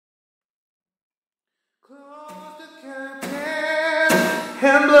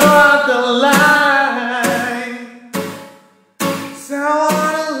and blow out the light. So I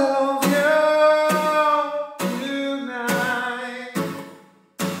wanna love you tonight.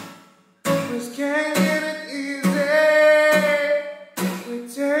 Just can't get it easy. We're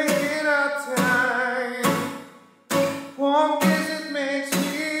taking our time. One kiss, it makes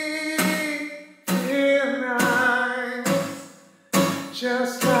me feel nice.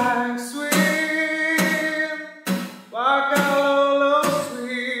 Just like sweet Pakalolo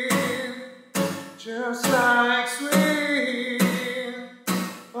sweet. Just like sweet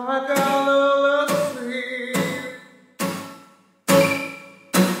Pakalolo sweet.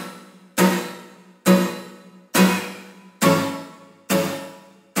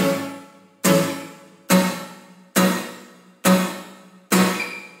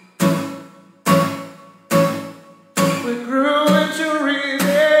 We grew into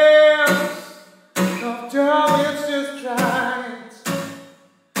rhythms of darkness just right,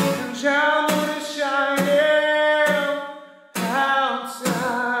 and childhood is shining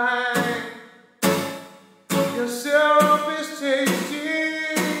outside. Your syrup is tasty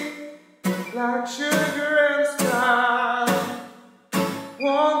like sugar and style.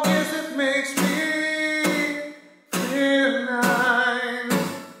 One kiss, it makes me feel nice.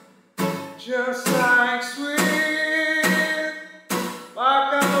 Just like sweet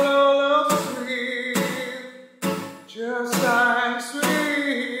Pakalolo sweet. Just like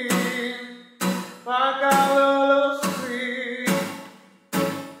sweet Pakalolo sweet.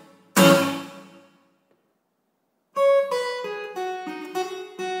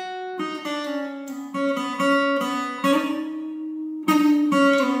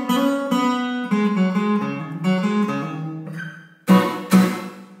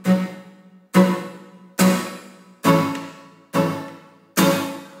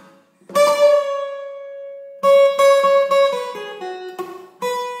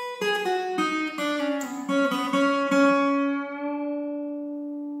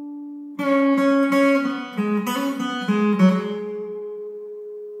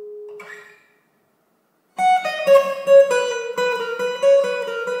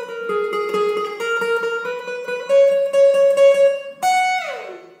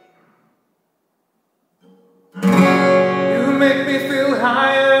 Make me feel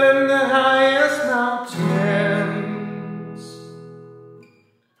higher than the highest mountains.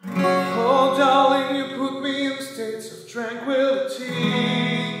 Oh darling, you put me in states of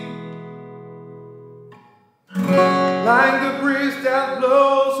tranquility, like the breeze that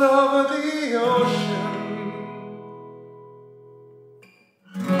blows over the ocean.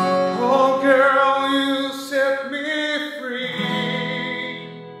 Oh girl, you set me free.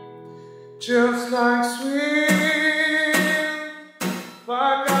 Just like sweet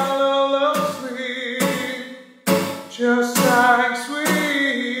Pakalolo sweet. Just like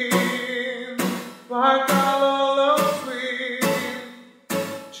sweet Pakalolo sweet.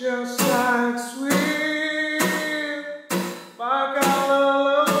 Just like sweet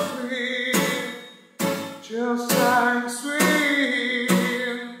Pakalolo sweet. Just like sweet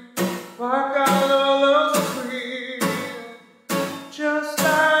Pakalolo sweet. Just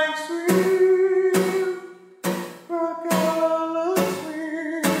like sweet Pakalolo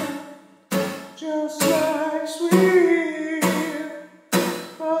sweet. Just like